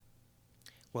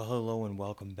Well, hello and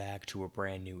welcome back to a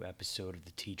brand new episode of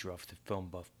the Teacher Off the Film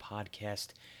Buff podcast.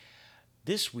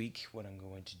 This week, what I'm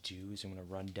going to do is I'm going to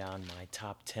run down my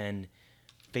top 10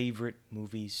 favorite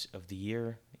movies of the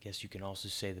year. I guess you can also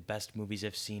say the best movies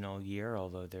I've seen all year,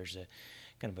 although there's a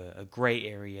kind of a gray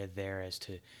area there as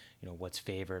to what's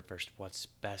favorite versus what's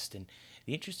best. And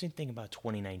the interesting thing about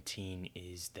 2019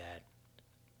 is that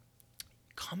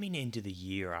coming into the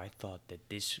year, I thought that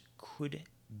this could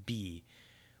be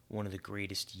one of the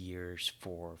greatest years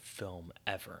for film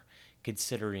ever,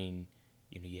 considering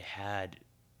you had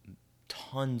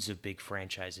tons of big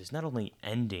franchises not only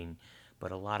ending,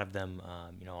 but a lot of them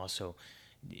also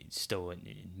still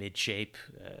in mid shape,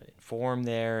 in form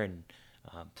there, and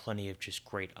plenty of just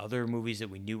great other movies that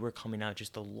we knew were coming out.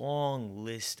 Just a long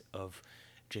list of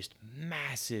just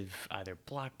massive either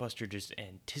blockbuster, just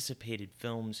anticipated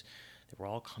films that were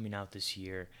all coming out this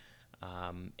year.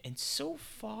 And so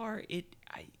far,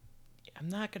 I'm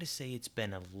not going to say it's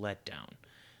been a letdown.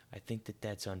 I think that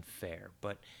that's unfair,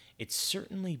 but it's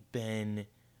certainly been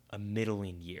a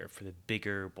middling year for the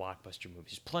bigger blockbuster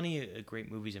movies. There's plenty of great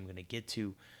movies I'm going to get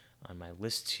to on my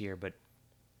lists here, but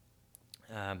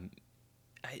um,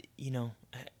 I, you know,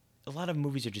 a lot of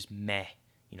movies are just meh.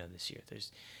 This year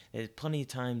there's plenty of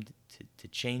time to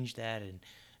change that, and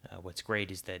what's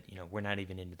great is that we're not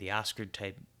even into the Oscar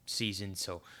type season,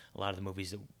 so a lot of the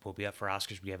movies that will be up for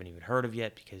Oscars we haven't even heard of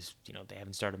yet because they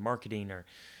haven't started marketing or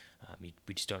we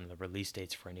just don't know the release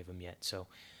dates for any of them yet. So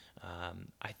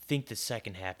I think the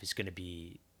second half is going to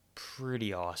be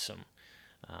pretty awesome.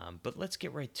 But let's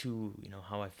get right to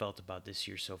how I felt about this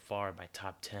year so far. My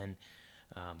top 10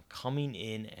 coming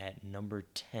in at number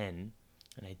 10,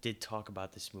 and I did talk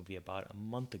about this movie about a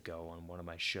month ago on one of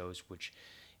my shows, which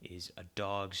is A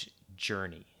Dog's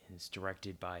Journey. It's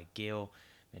directed by Gail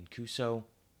Mancuso.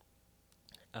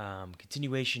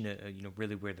 Continuation,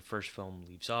 really where the first film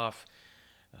leaves off.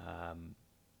 Um,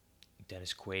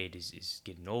 Dennis Quaid is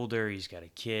getting older. He's got a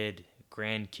kid, a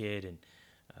grandkid, and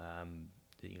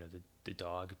the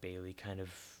dog Bailey, kind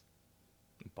of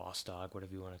boss dog,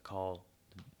 whatever you want to call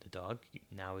the dog,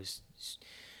 now is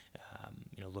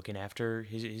looking after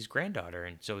his granddaughter,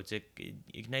 and so it's a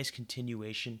nice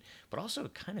continuation, but also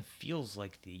it kind of feels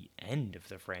like the end of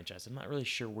the franchise. I'm not really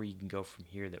sure where you can go from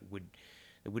here that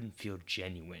wouldn't feel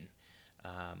genuine,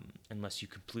 unless you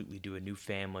completely do a new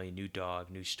family, new dog,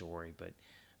 new story. But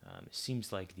it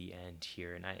seems like the end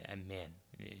here, and man,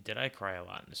 did I cry a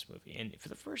lot in this movie. And for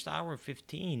the first hour and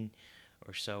 15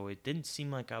 or so, it didn't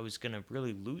seem like I was gonna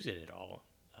really lose it at all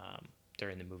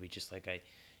during the movie, just like I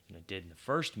did in the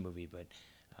first movie. But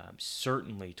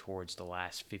certainly towards the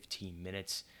last 15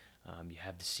 minutes, you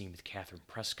have the scene with Catherine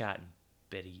Prescott and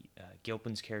Betty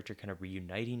Gilpin's character kind of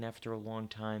reuniting after a long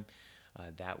time.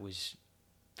 That was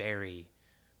very,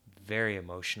 very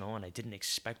emotional, and I didn't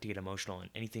expect to get emotional in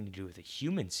anything to do with a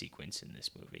human sequence in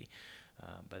this movie.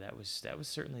 But that was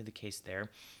certainly the case there.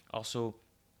 Also,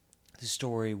 the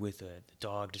story with the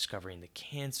dog discovering the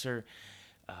cancer,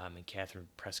 and Catherine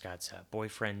Prescott's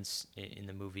boyfriends in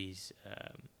the movies.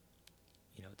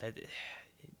 That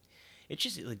it's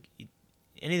just like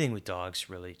anything with dogs,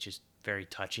 really, just very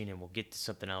touching. And we'll get to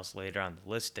something else later on the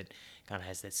list that kind of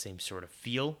has that same sort of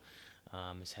feel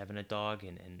as having a dog,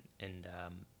 and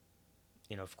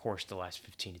of course, the last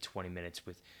 15 to 20 minutes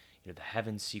with the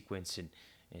heaven sequence and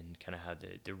kind of how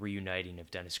the reuniting of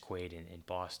Dennis Quaid and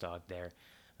Boss Dog there,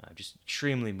 just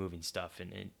extremely moving stuff.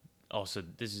 And also,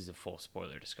 this is a full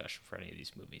spoiler discussion for any of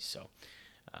these movies, so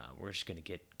we're just gonna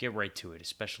get right to it,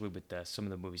 especially with some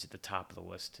of the movies at the top of the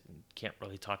list. And can't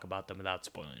really talk about them without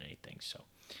spoiling anything. So,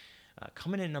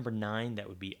 coming in at number 9, that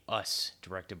would be Us,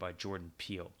 directed by Jordan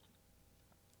Peele.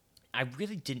 I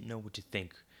really didn't know what to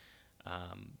think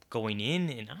going in,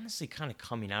 and honestly, kind of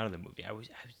coming out of the movie. I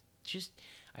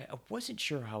wasn't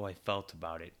sure how I felt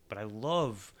about it, but I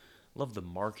love the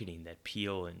marketing that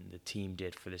Peele and the team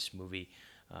did for this movie.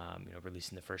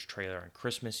 Releasing the first trailer on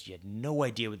Christmas, you had no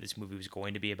idea what this movie was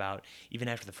going to be about. Even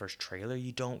after the first trailer,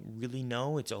 you don't really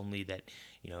know. It's only that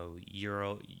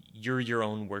you're your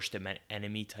own worst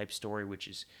enemy type story, which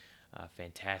is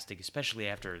fantastic, especially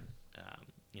after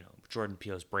Jordan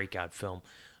Peele's breakout film,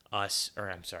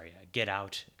 Get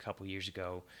Out, a couple years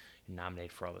ago,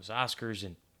 nominated for all those Oscars.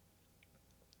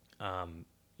 And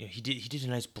he did a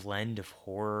nice blend of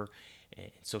horror and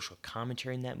social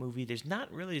commentary in that movie. There's not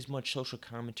really as much social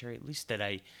commentary, at least that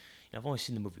I've only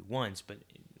seen the movie once, but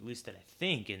at least that I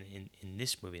think in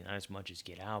this movie, not as much as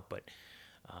Get Out, but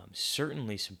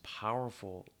certainly some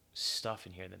powerful stuff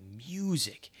in here. The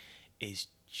music is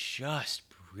just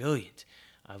brilliant.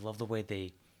 I love the way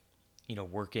they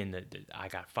work in the I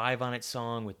Got Five on It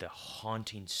song with the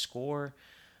haunting score.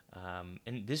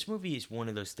 And this movie is one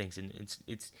of those things, and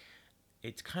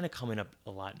it's kind of coming up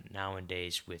a lot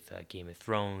nowadays with Game of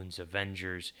Thrones,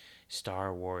 Avengers,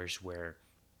 Star Wars, where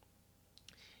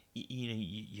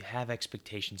you have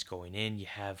expectations going in, you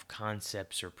have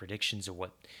concepts or predictions of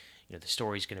what the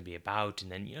story's going to be about,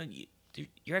 and then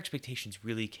your expectations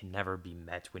really can never be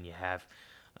met when you have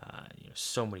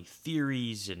so many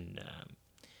theories and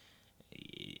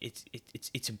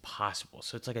it's impossible.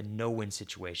 So it's like a no-win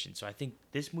situation. So I think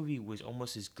this movie was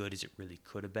almost as good as it really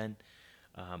could have been.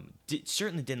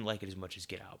 Certainly didn't like it as much as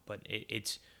Get Out, but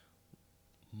it's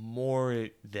more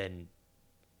than.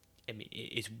 I mean,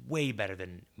 it's way better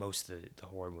than most of the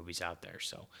horror movies out there.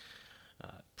 So,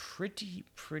 pretty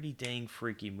dang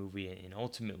freaky movie, and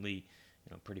ultimately,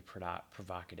 pretty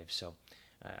provocative. So,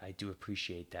 I do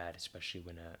appreciate that, especially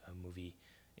when a movie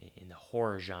in the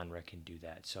horror genre can do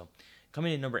that. So,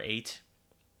 coming in number 8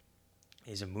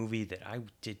 is a movie that I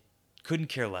couldn't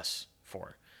care less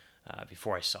for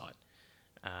before I saw it.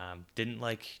 Didn't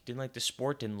like the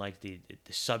sport, didn't like the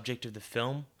subject of the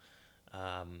film,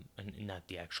 and not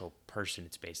the actual person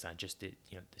it's based on, just the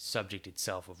subject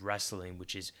itself of wrestling,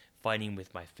 which is Fighting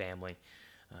with My Family,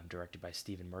 directed by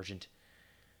Stephen Merchant.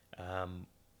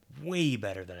 Way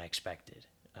better than I expected.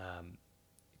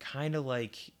 Kind of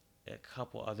like a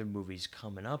couple other movies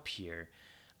coming up here.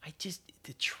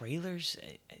 The trailers,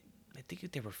 I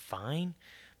think they were fine,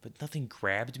 but nothing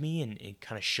grabbed me, and it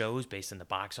kind of shows based on the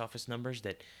box office numbers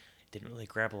that it didn't really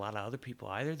grab a lot of other people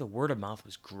either. The word of mouth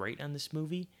was great on this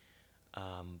movie,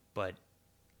 but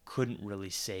couldn't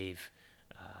really save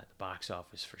the box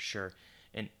office for sure.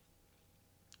 And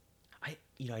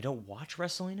I don't watch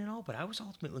wrestling at all, but I was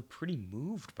ultimately pretty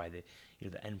moved by the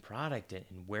end product and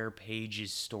where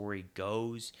Paige's story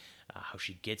goes, how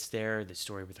she gets there, the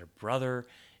story with her brother,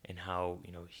 and how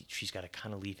she's got to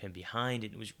kind of leave him behind.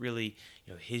 And it was really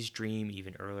his dream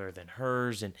even earlier than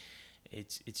hers, and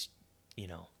it's you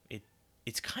know it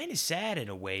it's kind of sad in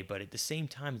a way, but at the same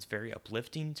time it's very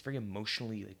uplifting. It's very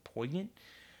emotionally poignant.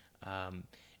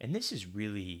 And this is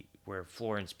really where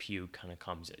Florence Pugh kind of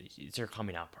comes. It's her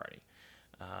coming out party.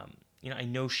 I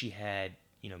know she had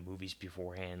movies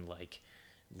beforehand like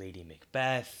Lady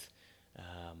Macbeth.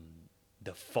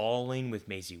 The Falling with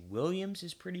Maisie Williams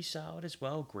is pretty solid as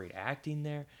well. Great acting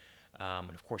there.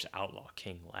 And of course, Outlaw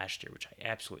King last year, which I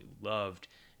absolutely loved,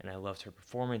 and I loved her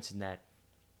performance in that.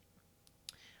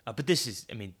 But this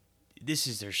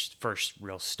is their first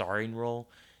real starring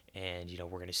role, and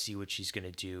we're gonna see what she's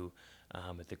gonna do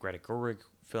with the Greta Gerwig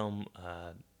film,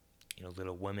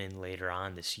 Little Women later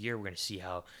on this year. We're gonna see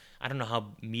how I don't know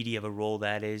how meaty of a role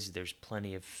that is. There's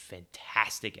plenty of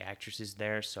fantastic actresses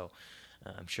there, so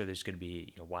I'm sure there's gonna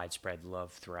be widespread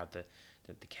love throughout the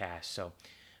cast. So,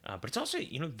 but it's also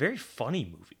very funny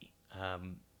movie.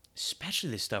 Especially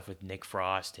the stuff with Nick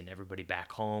Frost and everybody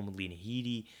back home, Lena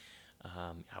Headey.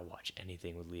 I watch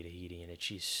anything with Lena Headey in it.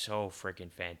 She's so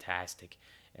freaking fantastic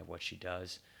at what she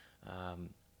does.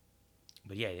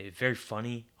 But yeah, very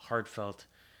funny, heartfelt.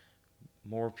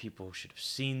 More people should have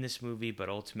seen this movie, but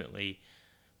ultimately,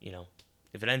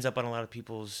 if it ends up on a lot of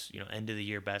people's end of the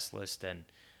year best list, then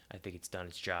I think it's done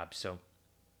its job. So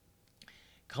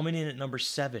coming in at number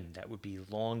 7, that would be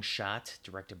Long Shot,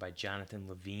 directed by Jonathan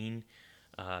Levine.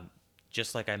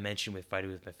 Just like I mentioned with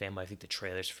Fighting with My Family, I think the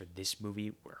trailers for this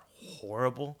movie were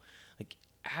horrible,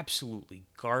 absolutely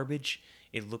garbage.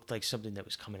 It looked like something that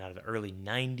was coming out of the early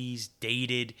 90s,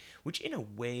 dated, which in a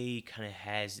way kind of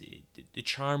has the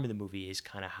charm of the movie is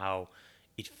kind of how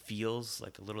it feels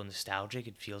like a little nostalgic.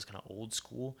 It feels kind of old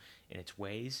school in its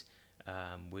ways,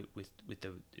 with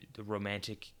the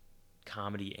romantic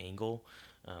comedy angle.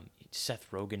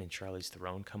 Seth Rogen and Charlize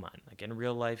Theron, come on, in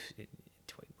real life.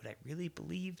 Would I really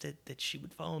believe that she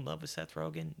would fall in love with Seth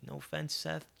Rogen? No offense,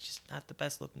 Seth, just not the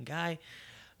best looking guy.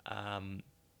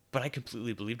 But I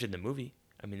completely believed in the movie.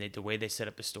 The way they set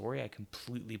up the story, I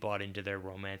completely bought into their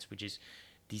romance, which is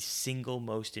the single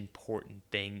most important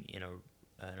thing in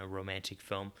a romantic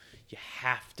film. You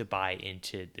have to buy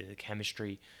into the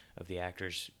chemistry of the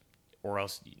actors, or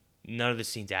else none of the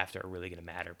scenes after are really going to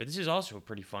matter. But this is also a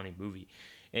pretty funny movie,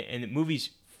 and the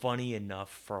movie's funny enough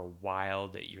for a while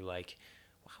that you're like,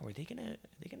 wow, are they gonna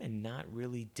not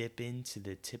really dip into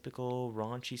the typical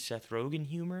raunchy Seth Rogen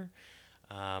humor,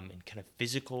 and kind of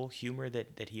physical humor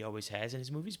that he always has in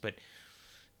his movies? But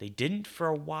they didn't for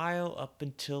a while, up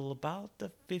until about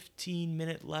the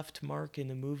 15-minute left mark in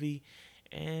the movie,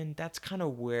 and that's kind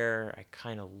of where I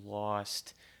kind of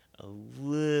lost a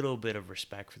little bit of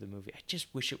respect for the movie. I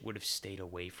just wish it would have stayed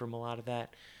away from a lot of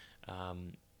that.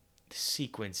 The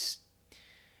sequence,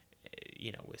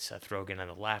 with Seth Rogen on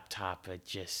the laptop, it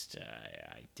just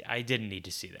I didn't need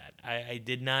to see that. I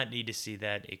did not need to see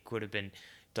that. It could have been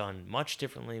done much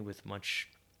differently with much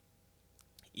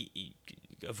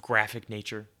of graphic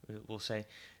nature, we'll say.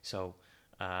 So,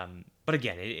 but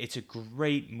again, it's a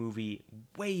great movie,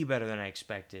 way better than I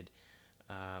expected.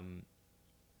 Um,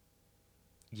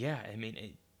 yeah, I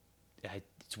mean,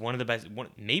 it's one of the best,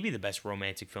 maybe the best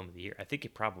romantic film of the year. I think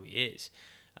it probably is.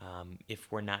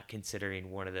 If we're not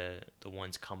considering one of the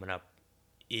ones coming up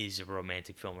is a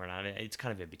romantic film or not, it's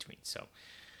kind of in between. So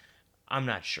I'm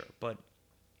not sure, but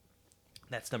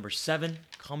that's number 7.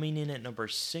 Coming in at number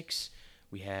 6,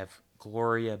 we have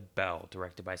Gloria Bell,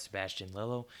 directed by Sebastian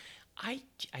Lello. I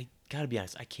gotta be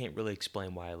honest, I can't really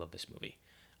explain why I love this movie.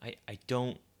 I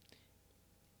don't.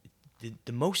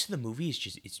 The most of the movie is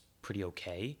just it's pretty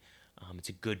okay. It's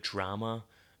a good drama.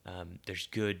 There's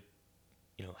good,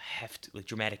 heft, like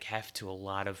dramatic heft to a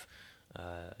lot of,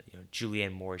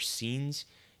 Julianne Moore's scenes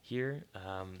here,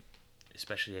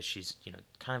 especially as she's,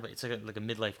 kind of it's like a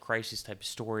midlife crisis type of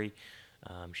story.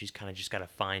 She's kind of just got to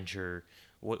find her.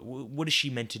 What is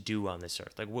she meant to do on this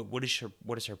earth? Like what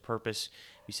is her purpose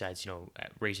besides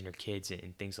raising her kids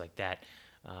and things like that.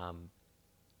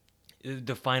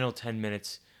 The final 10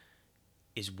 minutes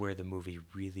is where the movie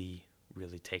really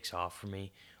really takes off for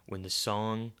me. When the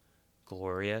song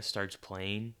Gloria starts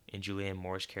playing and Julianne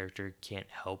Moore's character can't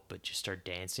help but just start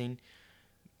dancing,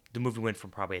 the movie went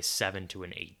from probably a 7 to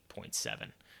an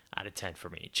 8.7 out of 10 for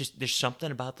me. It just there's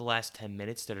something about the last 10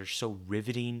 minutes that are so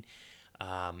riveting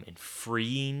and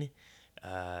freeing.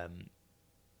 I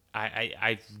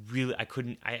really I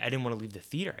didn't want to leave the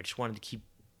theater. I just wanted to keep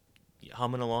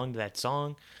humming along to that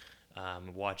song,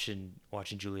 watching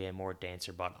Julianne Moore dance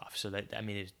her butt off. So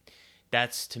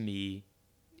that's to me.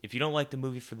 If you don't like the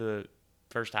movie for the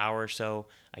first hour or so,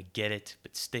 I get it,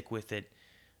 but stick with it.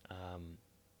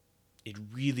 It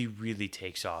really, really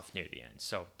takes off near the end.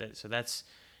 So that's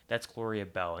Gloria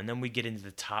Bell, and then we get into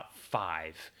the top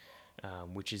 5,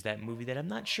 which is that movie that I'm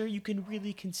not sure you can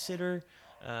really consider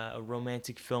a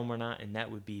romantic film or not, and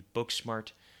that would be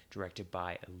Booksmart, directed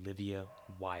by Olivia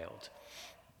Wilde.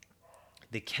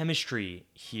 The chemistry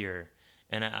here,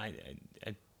 and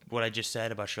what I just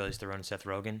said about Charlize Theron and Seth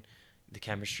Rogen, the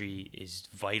chemistry is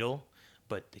vital,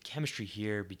 but the chemistry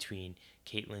here between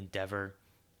Caitlin Dever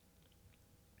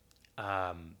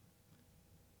and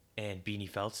Beanie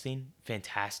Feldstein,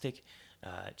 fantastic.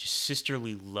 Just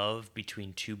sisterly love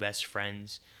between two best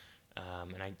friends.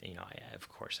 And I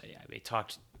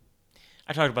talked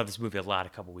about this movie a lot a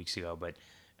couple weeks ago, but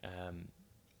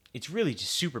it's really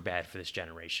just super bad for this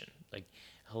generation. Like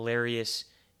hilarious,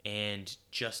 and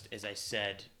just as I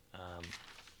said,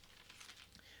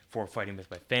 for Fighting With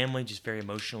My Family, just very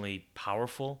emotionally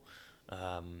powerful,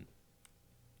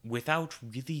 without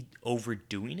really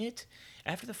overdoing it.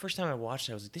 After the first time I watched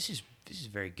it, I was like, this is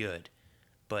very good,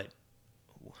 but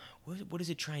what is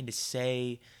it trying to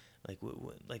say?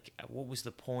 What was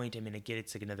the point? I mean, I get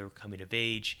it's like another coming of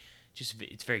age. Just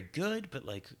it's very good, but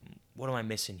like, what am I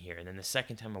missing here? And then the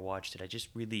second time I watched it, I just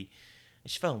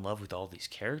fell in love with all these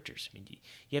characters. I mean,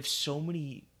 you have so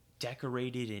many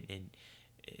decorated and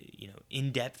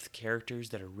in-depth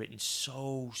characters that are written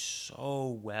so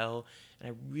well, and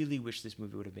I really wish this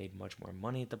movie would have made much more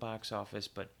money at the box office,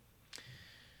 but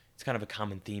it's kind of a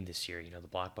common theme this year. The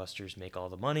blockbusters make all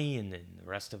the money, and then the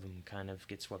rest of them kind of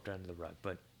get swept under the rug.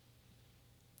 But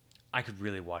I could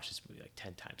really watch this movie like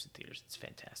 10 times in theaters. It's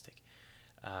fantastic.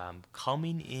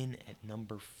 Coming in at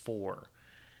number 4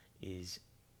 is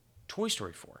Toy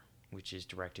Story 4, which is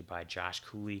directed by Josh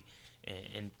Cooley,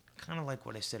 and kind of like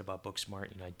what I said about Booksmart,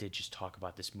 I did just talk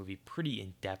about this movie pretty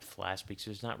in depth last week, so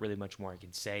there's not really much more I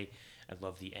can say. I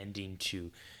love the ending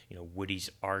to, Woody's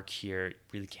arc here.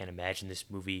 Really can't imagine this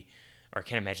movie, or I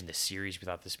can't imagine the series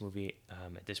without this movie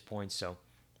at this point. So,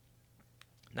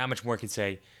 not much more I can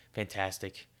say.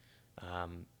 Fantastic.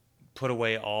 Put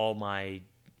away all my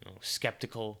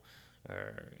skeptical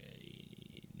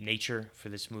nature for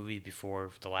this movie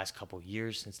before the last couple of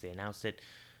years since they announced it.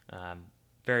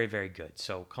 Very, very good.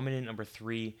 So coming in at number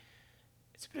 3,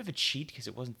 it's a bit of a cheat because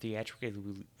it wasn't theatrically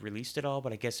released at all,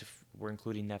 but I guess if we're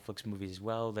including Netflix movies as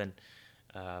well, then,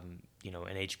 an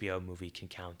HBO movie can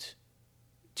count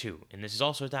too. And this is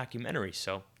also a documentary,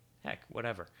 so heck,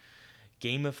 whatever.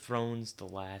 Game of Thrones: The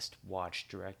Last Watch,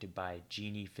 directed by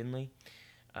Jeannie Finley.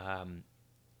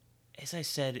 As I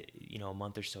said, a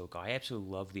month or so ago, I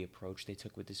absolutely love the approach they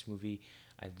took with this movie.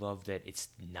 I love that it's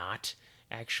not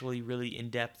actually really in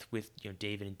depth with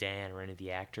David and Dan or any of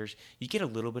the actors. You get a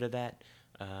little bit of that,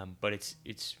 but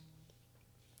it's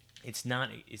not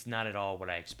at all what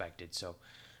I expected. So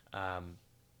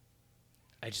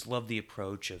I just love the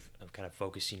approach of kind of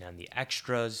focusing on the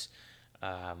extras,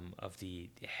 of the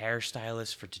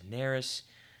hairstylist for Daenerys.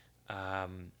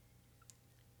 Um,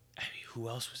 I mean, who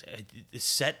else was it? The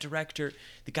set director,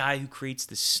 the guy who creates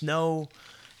the snow.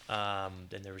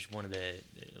 Then there was one of the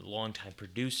longtime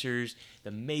producers,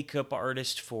 the makeup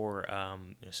artist for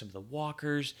some of the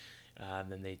walkers.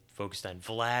 Then they focused on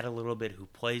Vlad a little bit, who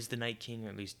plays the Night King, or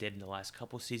at least did in the last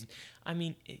couple of seasons. I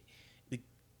mean, the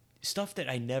stuff that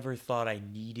I never thought I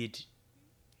needed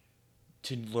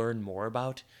to learn more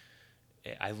about.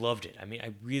 I loved it. I mean,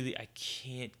 I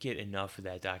can't get enough of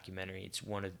that documentary. It's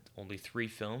one of only 3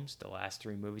 films, the last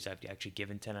 3 movies I've actually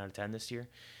given 10 out of 10 this year.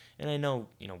 And I know,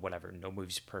 whatever, no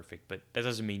movie's perfect, but that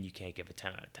doesn't mean you can't give a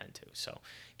 10 out of 10 to. So,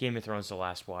 Game of Thrones, The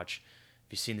Last Watch.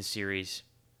 If you've seen the series,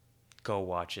 go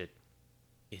watch it.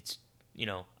 It's,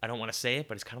 I don't want to say it,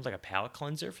 but it's kind of like a palate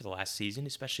cleanser for the last season,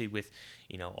 especially with,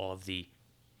 all of the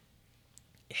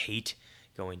hate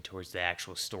going towards the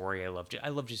actual story. I love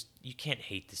just, you can't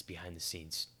hate this behind the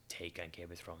scenes take on Game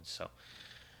of Thrones. So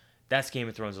that's Game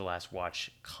of Thrones: The Last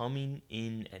Watch. Coming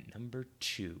in at number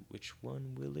 2, which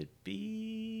one will it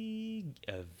be?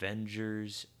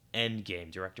 Avengers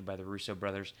Endgame, directed by the Russo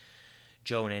brothers,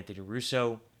 Joe and Anthony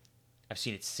Russo. I've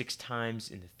seen it 6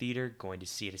 times in the theater, going to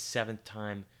see it a 7th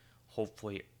time,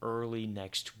 hopefully early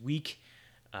next week.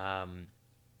 Again,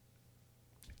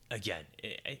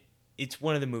 it's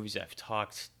one of the movies I've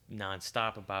talked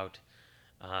nonstop about.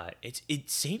 It's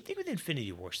same thing with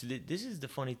Infinity War. So this is the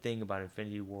funny thing about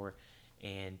Infinity War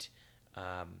and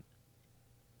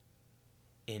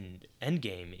in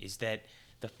Endgame is that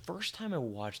the first time I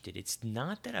watched it, it's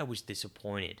not that I was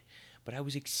disappointed, but I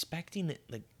was expecting that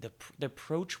like the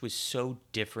approach was so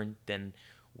different than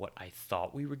what I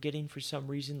thought we were getting for some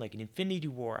reason. Like in Infinity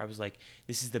War, I was like,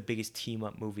 this is the biggest team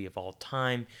up movie of all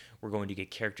time. We're going to get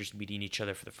characters meeting each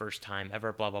other for the first time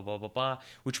ever, blah, blah, blah, blah, blah,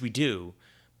 which we do.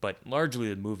 But largely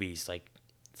the movie's like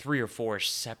 3 or 4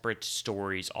 separate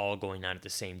stories all going on at the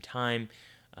same time.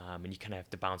 And you kind of have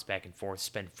to bounce back and forth,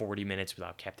 spend 40 minutes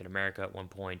without Captain America at one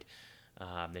point.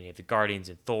 Then you have the Guardians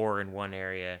and Thor in one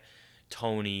area,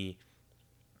 Tony,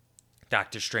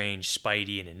 Doctor Strange,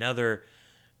 Spidey in another,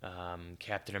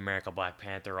 Captain America, Black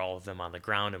Panther, all of them on the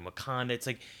ground in Wakanda. It's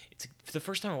for the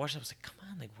first time I watched it, I was like, come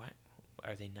on, like what?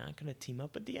 Are they not going to team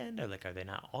up at the end? Or like, are they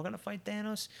not all going to fight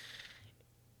Thanos?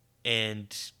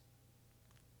 And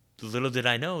little did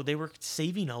I know they were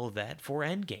saving all of that for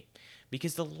Endgame,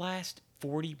 because the last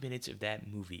 40 minutes of that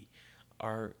movie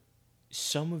are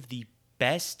some of the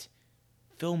best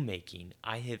filmmaking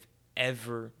I have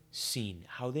ever seen.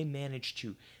 How they managed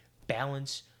to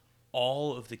balance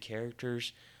all of the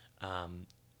characters,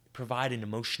 provide an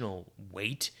emotional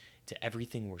weight to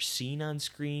everything we're seeing on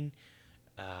screen,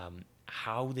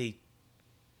 how they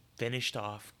finished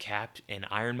off Cap and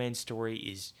Iron Man's story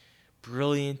is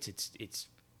brilliant. It's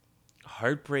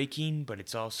heartbreaking, but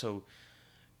it's also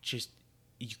just,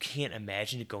 you can't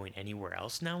imagine it going anywhere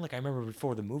else now. Like I remember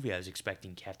before the movie, I was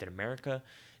expecting Captain America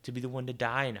to be the one to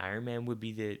die, and Iron Man would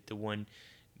be the one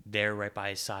there right by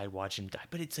his side watching him die.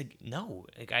 But it's like, no.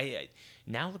 Like I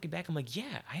now looking back, I'm like,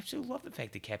 yeah, I absolutely love the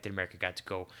fact that Captain America got to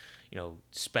go,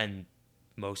 spend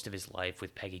most of his life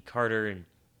with Peggy Carter,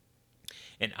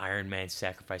 and Iron Man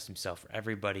sacrificed himself for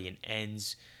everybody, and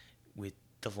ends with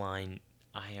the line,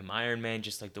 "I am Iron Man,"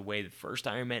 just like the way the first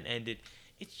Iron Man ended.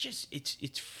 It's just it's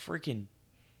freaking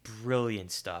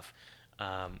brilliant stuff.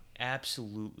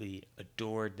 Absolutely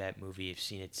adored that movie. I've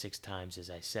seen it 6 times, as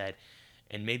I said,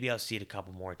 and maybe I'll see it a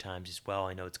couple more times as well.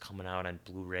 I know it's coming out on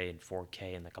Blu-ray and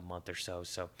 4K in like a month or so.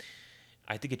 So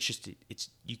I think it's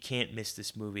you can't miss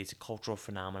this movie. It's a cultural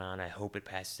phenomenon. I hope it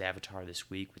passes Avatar this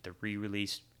week with the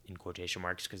re-release in quotation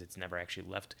marks, because it's never actually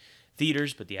left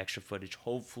theaters, but the extra footage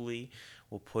hopefully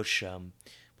will push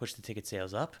the ticket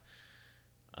sales up.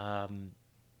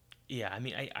 Yeah, I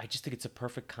mean, I just think it's a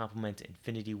perfect complement to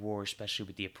Infinity War, especially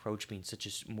with the approach being such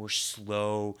a more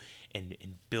slow and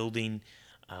building.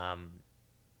 I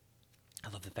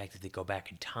love the fact that they go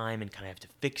back in time and kind of have to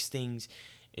fix things,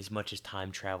 as much as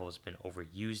time travel has been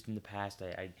overused in the past.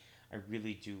 I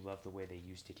really do love the way they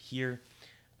used it here.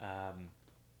 Um,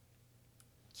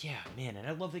 yeah, man, and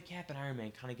I love that Cap and Iron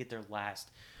Man kind of get their last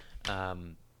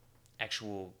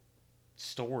actual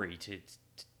story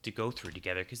to go through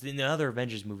together. Because in the other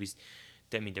Avengers movies,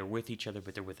 I mean, they're with each other,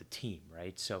 but they're with a team,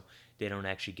 right? So they don't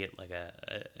actually get like a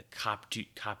cop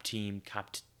team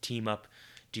up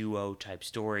duo type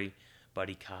story,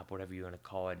 buddy cop, whatever you want to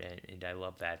call it, and I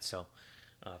love that. So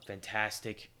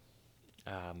fantastic.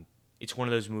 It's one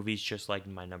of those movies, just like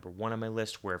my number 1 on my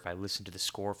list, where if I listen to the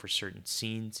score for certain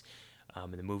scenes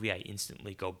in the movie, I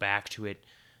instantly go back to it.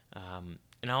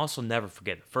 And I also never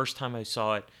forget the first time I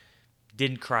saw it,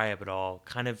 didn't cry up at all.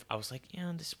 Kind of, I was like,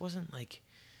 this wasn't like,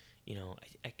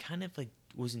 I kind of like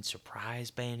wasn't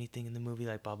surprised by anything in the movie,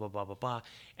 like blah blah blah blah blah.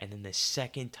 And then the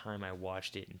second time I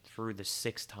watched it, and through the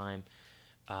sixth time,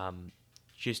 um,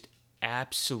 just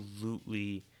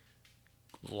absolutely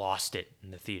lost it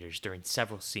in the theaters during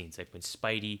several scenes, like when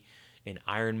Spidey and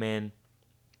Iron Man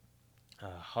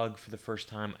hug for the first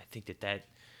time. I think that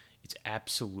it's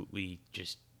absolutely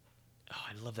just. Oh,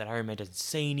 I love that Iron Man doesn't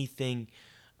say anything.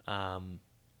 Um,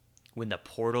 when the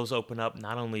portals open up,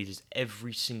 not only does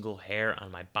every single hair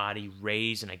on my body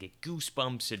raise and I get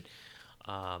goosebumps and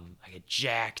I get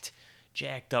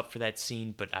jacked up for that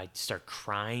scene, but I start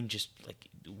crying just like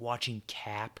watching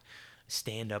Cap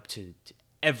stand up to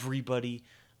everybody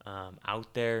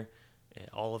out there,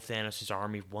 all of Thanos'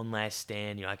 army, one last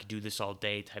stand. I could do this all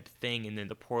day type of thing. And then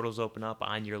the portals open up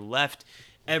on your left.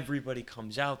 Everybody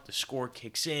comes out. The score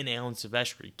kicks in. Alan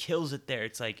Silvestri kills it there.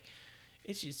 It's like,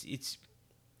 it's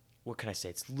what can I say?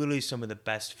 It's literally some of the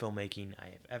best filmmaking I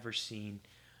have ever seen.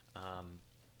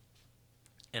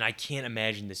 And I can't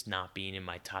imagine this not being in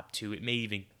my top two. It may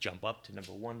even jump up to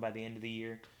number one by the end of the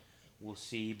year. We'll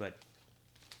see. But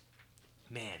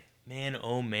man,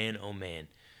 oh man, oh man.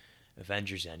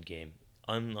 Avengers Endgame.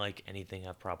 Unlike anything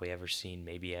I've probably ever seen,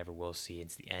 maybe ever will see.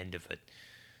 It's the end of an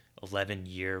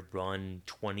 11-year run,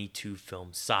 22 film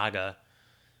saga.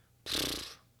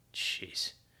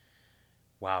 Jeez.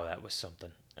 Wow, that was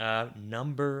something.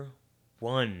 Number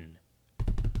one.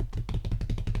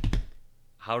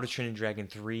 How to Train Your Dragon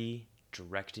 3,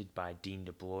 directed by Dean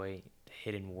DeBlois. The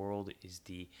Hidden World is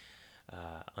the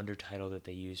undertitle that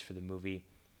they use for the movie.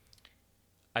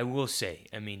 I will say,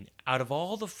 out of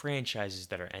all the franchises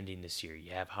that are ending this year,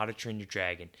 you have How to Train Your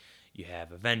Dragon, you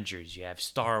have Avengers, you have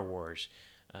Star Wars,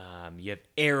 you have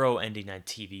Arrow ending on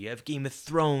TV, you have Game of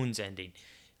Thrones ending.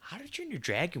 How to Train Your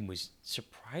Dragon was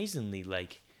surprisingly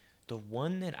like the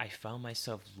one that I found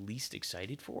myself least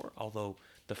excited for, although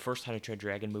the first How to Train Your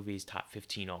Dragon movie is top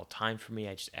 15 all time for me.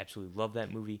 I just absolutely love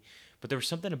that movie. But there was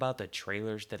something about the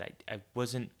trailers that I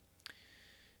wasn't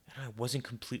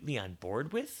completely on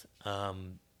board with.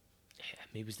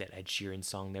 Maybe it was that Ed Sheeran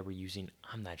song they were using.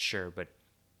 I'm not sure, but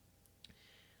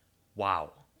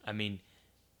wow. I'm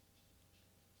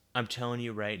telling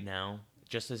you right now,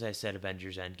 just as I said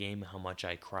Avengers Endgame, how much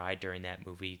I cried during that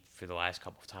movie for the last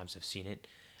couple of times I've seen it.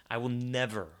 I will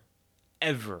never,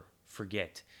 ever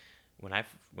forget when I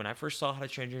first saw How to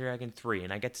Train Your Dragon 3,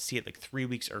 and I got to see it like 3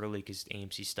 weeks early because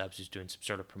AMC Stubs was doing some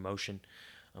sort of promotion.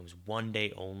 It was one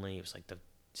day only. It was like the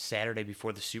Saturday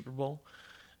before the Super Bowl,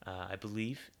 I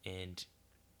believe, and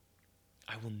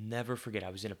I will never forget.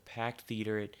 I was in a packed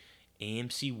theater at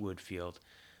AMC Woodfield.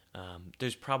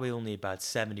 There's probably only about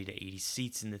 70 to 80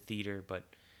 seats in the theater,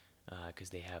 but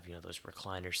because they have those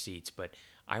recliner seats. But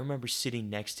I remember sitting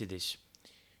next to this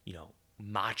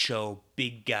macho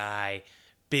big guy,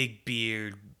 big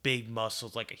beard, big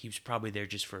muscles. Like he was probably there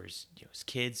just for his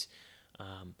kids.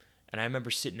 And I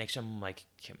remember sitting next to him. I'm like,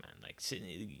 come on,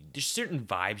 there's certain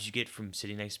vibes you get from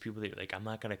sitting next to people that you're like, I'm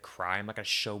not gonna cry. I'm not gonna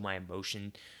show my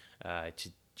emotion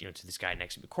to this guy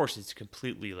next to me. Of course, it's a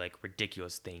completely like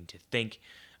ridiculous thing to think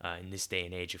in this day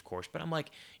and age, of course. But I'm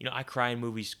like, I cry in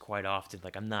movies quite often.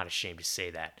 Like I'm not ashamed to say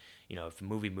that. If a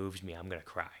movie moves me, I'm gonna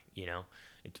cry.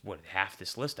 It's half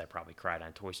this list I probably cried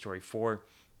on: Toy Story 4,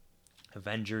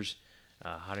 Avengers,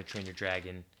 How to Train Your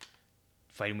Dragon,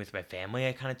 Fighting with My Family.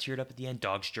 I kind of teared up at the end.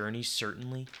 Dog's Journey,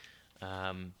 certainly.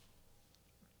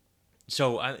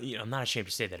 So I'm not ashamed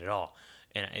to say that at all.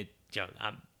 And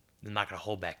I'm not gonna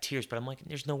hold back tears, but I'm like,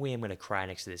 there's no way I'm gonna cry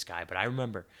next to this guy. But I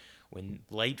remember when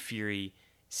Light Fury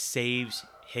saves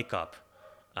Hiccup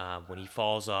when he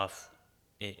falls off.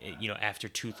 After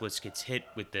Toothless gets hit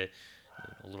with the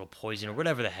little poison or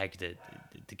whatever the heck the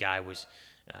guy was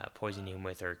poisoning him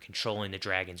with or controlling the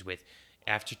dragons with.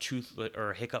 After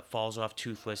Hiccup falls off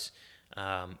Toothless,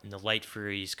 and the Light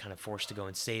Fury is kind of forced to go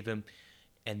and save him,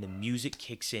 and the music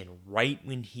kicks in right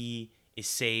when he is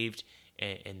saved,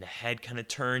 and the head kind of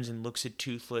turns and looks at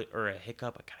Toothless or a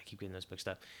Hiccup. I kind of keep getting those mixed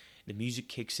up. The music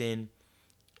kicks in,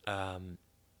 from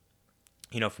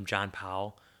John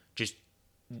Powell, just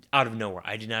out of nowhere.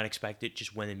 I did not expect it.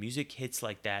 Just when the music hits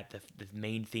like that, the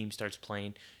main theme starts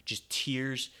playing, just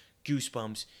tears,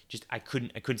 goosebumps. Just I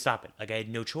couldn't stop it. Like I had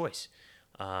no choice.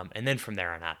 And then from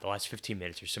there on out, the last 15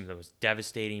 minutes are some of the most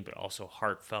devastating, but also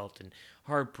heartfelt and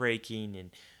heartbreaking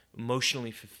and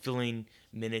emotionally fulfilling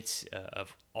minutes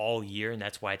of all year. And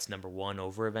that's why it's number one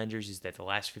over Avengers, is that the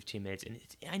last 15 minutes, and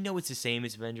I know it's the same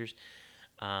as Avengers,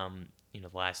 the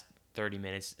last 30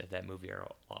 minutes of that movie are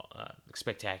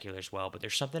spectacular as well. But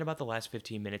there's something about the last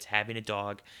 15 minutes having a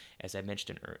dog, as I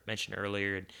mentioned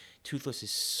earlier. And Toothless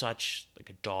is such like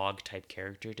a dog type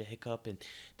character to Hiccup, and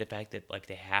the fact that like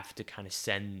they have to kind of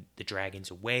send the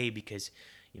dragons away because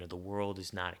the world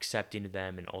is not accepting of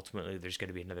them, and ultimately there's going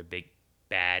to be another big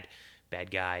bad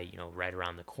guy right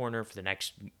around the corner for the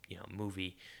next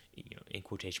movie, in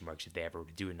quotation marks, if they ever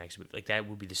would do a next movie. Like, that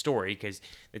would be the story, because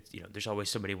it's, there's always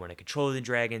somebody wanting to control the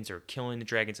dragons or killing the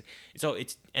dragons.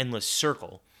 It's endless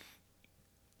circle.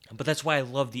 But that's why I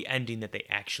love the ending, that they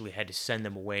actually had to send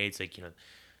them away. It's like,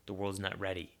 the world's not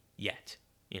ready yet.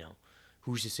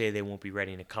 Who's to say they won't be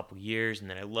ready in a couple years? And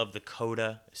then I love the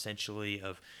coda, essentially,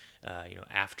 of,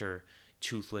 after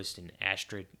Toothless and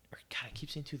Astrid, or God, I keep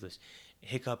saying Toothless,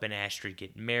 Hiccup and Astrid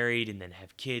get married and then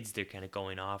have kids. They're kind of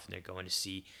going off and they're going to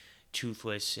see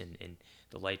Toothless and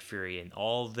the Light Fury and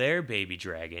all their baby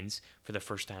dragons for the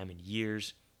first time in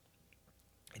years.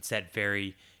 It's that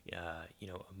very,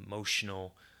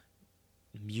 emotional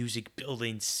music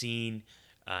building scene.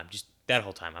 Just that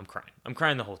whole time, I'm crying. I'm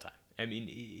crying the whole time. I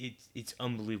mean, it's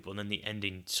unbelievable. And then the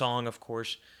ending song, of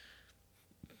course,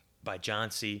 by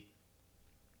John C.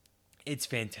 It's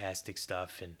fantastic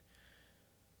stuff. And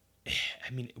I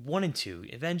mean, 1 and 2,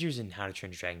 Avengers and How to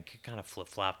Train Your Dragon could kind of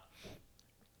flip-flop.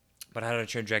 But How to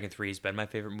Train Your Dragon 3 has been my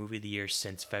favorite movie of the year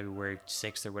since February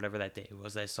 6th or whatever that day it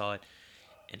was that I saw it.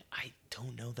 And I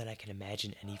don't know that I can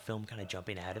imagine any film kind of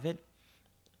jumping out of it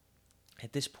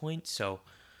at this point. So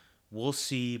we'll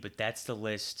see, but that's the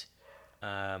list.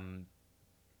 I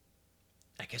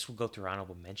guess we'll go through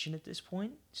honorable mention at this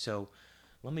point. So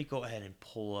let me go ahead and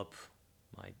pull up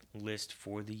my list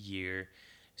for the year.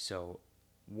 So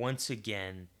once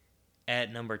again,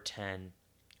 at number 10,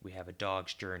 we have A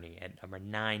Dog's Journey. At number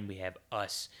 9, we have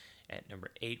Us. At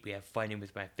number 8, we have Fighting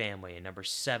with My Family. At number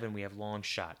 7, we have Long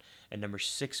Shot. At number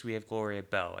 6, we have Gloria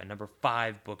Bell. At number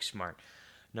 5, Booksmart.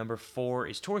 Number 4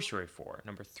 is Toy Story 4.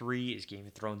 Number 3 is Game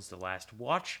of Thrones The Last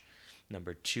Watch.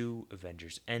 Number 2,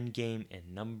 Avengers Endgame.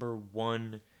 And number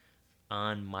 1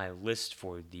 on my list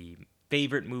for the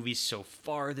favorite movies so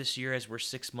far this year, as we're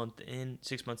 6 months in,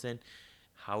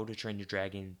 How to Train Your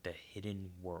Dragon: The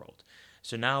Hidden World.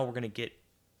 So now we're going to get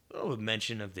a little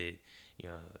mention of the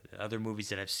other movies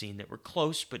that I've seen that were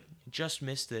close but just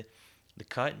missed the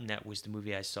cut, and that was the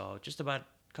movie I saw just about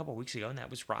a couple weeks ago, and that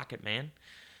was Rocket Man.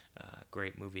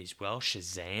 Great movie as well.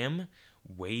 Shazam,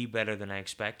 way better than I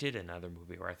expected. Another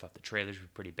movie where I thought the trailers were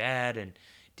pretty bad, and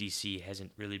DC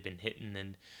hasn't really been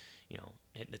hitting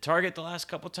the target the last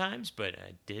couple times, but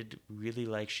I did really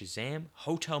like Shazam.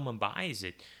 Hotel Mumbai is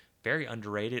a very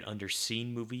underrated,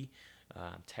 underseen movie.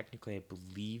 Technically, I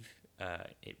believe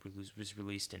it was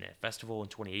released in a festival in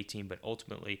 2018, but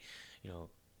ultimately,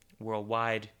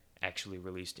 worldwide, actually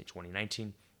released in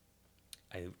 2019.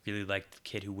 I really liked The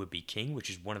Kid Who Would Be King, which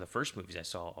is one of the first movies I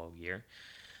saw all year.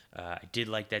 I did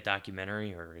like that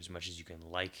documentary, or as much as you can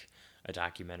like a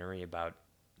documentary about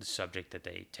the subject that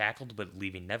they tackled, but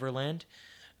Leaving Neverland.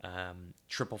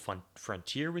 Triple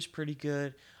Frontier was pretty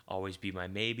good. Always Be My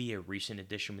Maybe, a recent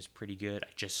edition, was pretty good. I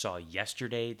just saw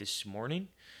Yesterday this morning.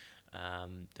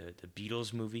 The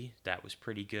Beatles movie, that was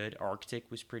pretty good.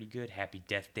 Arctic was pretty good. Happy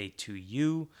Death Day to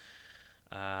You.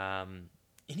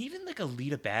 And even like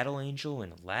Alita Battle Angel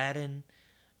and Aladdin,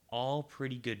 all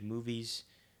pretty good movies.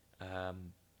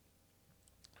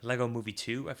 Lego Movie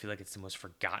 2, I feel like it's the most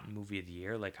forgotten movie of the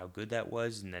year, like how good that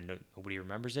was, and then nobody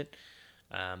remembers it.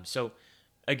 So,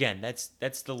 again,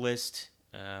 that's the list.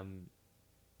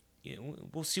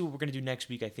 We'll see what we're going to do next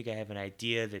week. I think I have an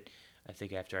idea that I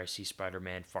think after I see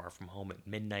Spider-Man Far From Home at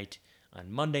midnight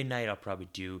on Monday night, I'll probably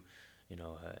do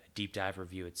a deep dive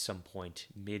review at some point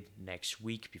mid next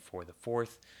week before the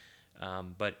 4th.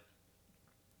 But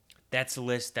that's the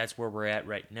list. That's where we're at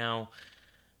right now.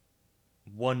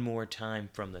 One more time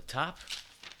from the top.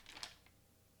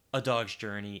 A Dog's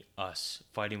Journey, Us,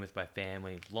 Fighting with My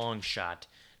Family, Long Shot,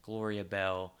 Gloria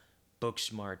Bell,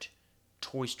 Booksmart,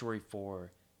 Toy Story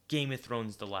 4, Game of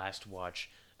Thrones The Last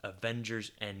Watch,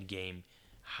 Avengers Endgame,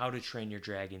 How to Train Your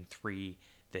Dragon 3,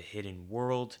 The Hidden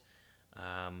World.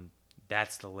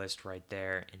 That's the list right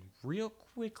there. And real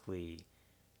quickly,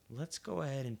 let's go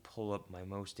ahead and pull up my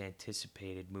most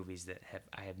anticipated movies that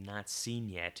I have not seen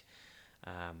yet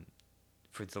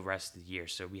for the rest of the year.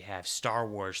 So we have Star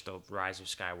Wars, The Rise of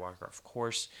Skywalker, of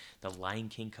course. The Lion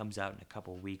King comes out in a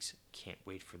couple of weeks. Can't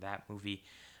wait for that movie.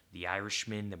 The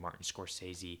Irishman, the Martin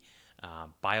Scorsese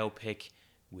biopic,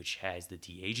 which has the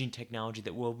de-aging technology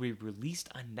that will be released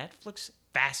on Netflix.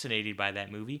 Fascinated by that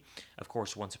movie. Of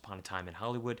course, Once Upon a Time in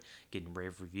Hollywood, getting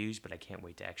rave reviews, but I can't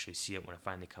wait to actually see it when it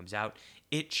finally comes out.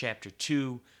 It Chapter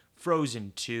 2,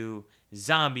 Frozen 2,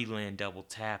 Zombieland Double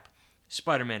Tap,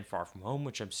 Spider-Man Far From Home,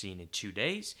 which I'm seeing in 2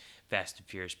 days, Fast and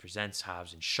Furious Presents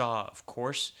Hobbs and Shaw, of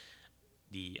course,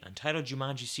 the Untitled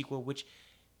Jumanji sequel, which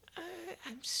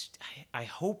I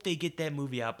hope they get that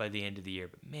movie out by the end of the year.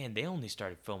 But man, they only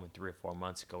started filming 3 or 4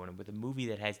 months ago, and with a movie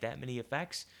that has that many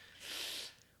effects,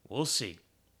 we'll see.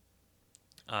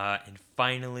 And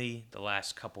finally, the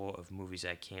last couple of movies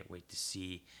I can't wait to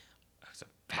see. I was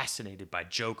fascinated by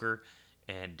Joker,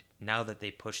 and now that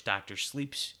they pushed Doctor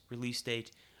Sleep's release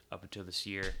date up until this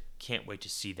year, can't wait to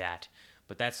see that.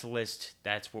 But that's the list.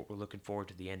 That's what we're looking forward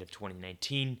to the end of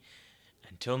 2019.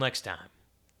 Until next time,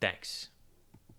 thanks.